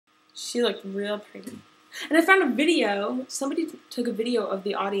She looked real pretty. And I found a video. Somebody took a video of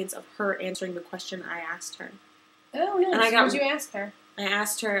the audience of her answering the question I asked her. Oh, nice. And What did you ask her? I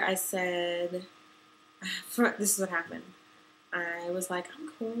asked her, I said, this is what happened. I was like,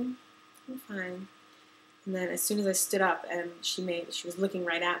 I'm cool. I'm fine. And then as soon as I stood up and she was looking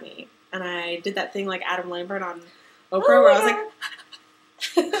right at me. And I did that thing like Adam Lambert on Oprah where I was like,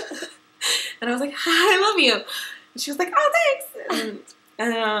 and I was like, hi, I love you. And she was like, oh, thanks.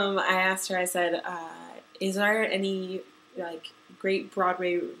 And I asked her, I said, is there any like great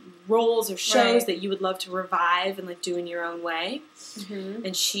Broadway roles or shows that you would love to revive and like do in your own way? Mm-hmm.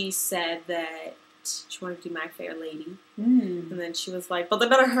 And she said that she wanted to do My Fair Lady. And then she was like, well, they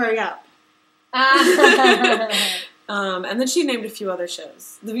better hurry up. And then she named a few other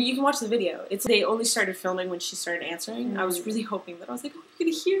shows. You can watch the video. They only started filming when she started answering. I was really hoping that I was like, oh, you're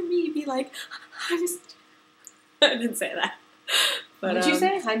going to hear me be like, I didn't say that. But, what did you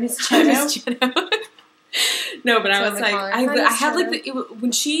say? Hi, Miss Chenoweth? No, but I was like, I had like,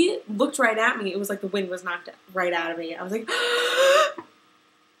 when she looked right at me, it was like the wind was knocked right out of me. I was like,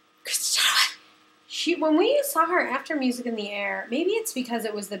 Kristin Chenoweth. When we saw her after Music in the Air, maybe it's because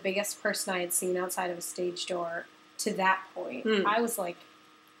it was the biggest person I had seen outside of a stage door to that point. I was like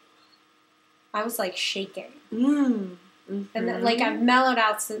shaking. Mm-hmm. And then, like, I've mellowed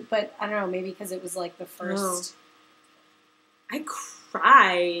out since, but I don't know, maybe because it was like the first. I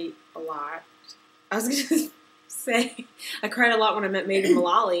cry a lot. I was going to say, I cried a lot when I met Megan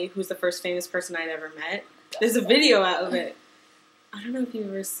Mullally, who's the first famous person I'd ever met. There's a video out of it. I don't know if you've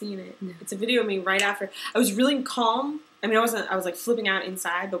ever seen it. No. It's a video of me right after. I was really calm. I mean, I was like flipping out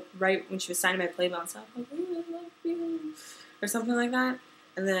inside, but right when she was signing my playbill and stuff, like, oh, I love you, or something like that.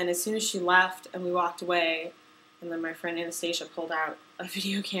 And then as soon as she left and we walked away, and then my friend Anastasia pulled out a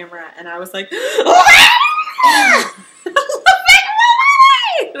video camera, and I was like,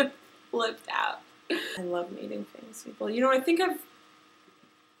 flipped out. I love meeting famous people. You know, I think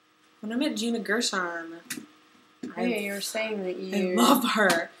when I met Gina Gershon, you were saying that I love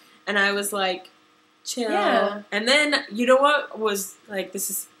her. And I was like, chill. Yeah. And then, you know what was, like, this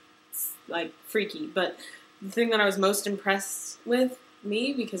is, like, freaky, but the thing that I was most impressed with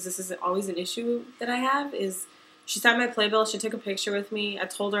me, because this is always an issue that I have, is she signed my playbill, she took a picture with me, I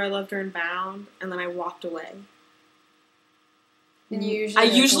told her I loved her in Bound, and then I walked away. And I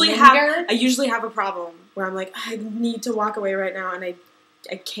usually have a problem where I'm like, I need to walk away right now, and I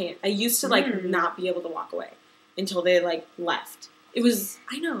can't. I used to, like, not be able to walk away until they, like, left. It was,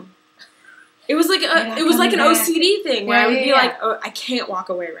 I know. It was like an OCD thing where I would be like, oh, I can't walk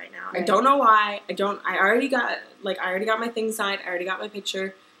away right now. Right. I don't know why. I already got my thing signed. I already got my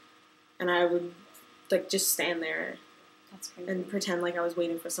picture. And I would, like, just stand there and pretend like I was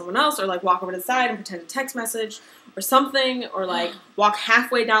waiting for someone else, or, like, walk over to the side and pretend a text message or something, or, like, walk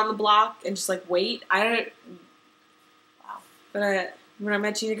halfway down the block and just, like, wait. Wow. But when I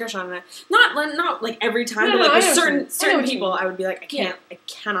met Gina Gershon, not like every time, but like with certain people, I would be like, I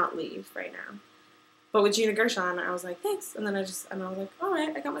cannot leave right now. But with Gina Gershon, I was like, thanks, and then I was like, all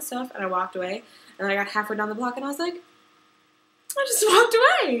right, I got my stuff, and I walked away, and I got halfway down the block, and I was like, I just walked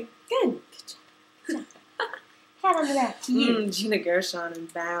away. Good job. Pat on the back to you. Gina Gershon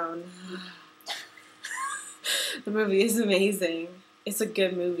and Bound. The movie is amazing. It's a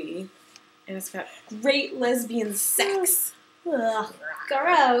good movie, and it's got great lesbian sex. Ugh,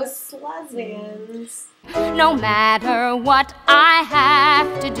 gross. Lesbians. No matter what I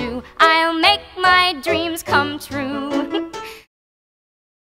have to do, I'll make my dreams come true.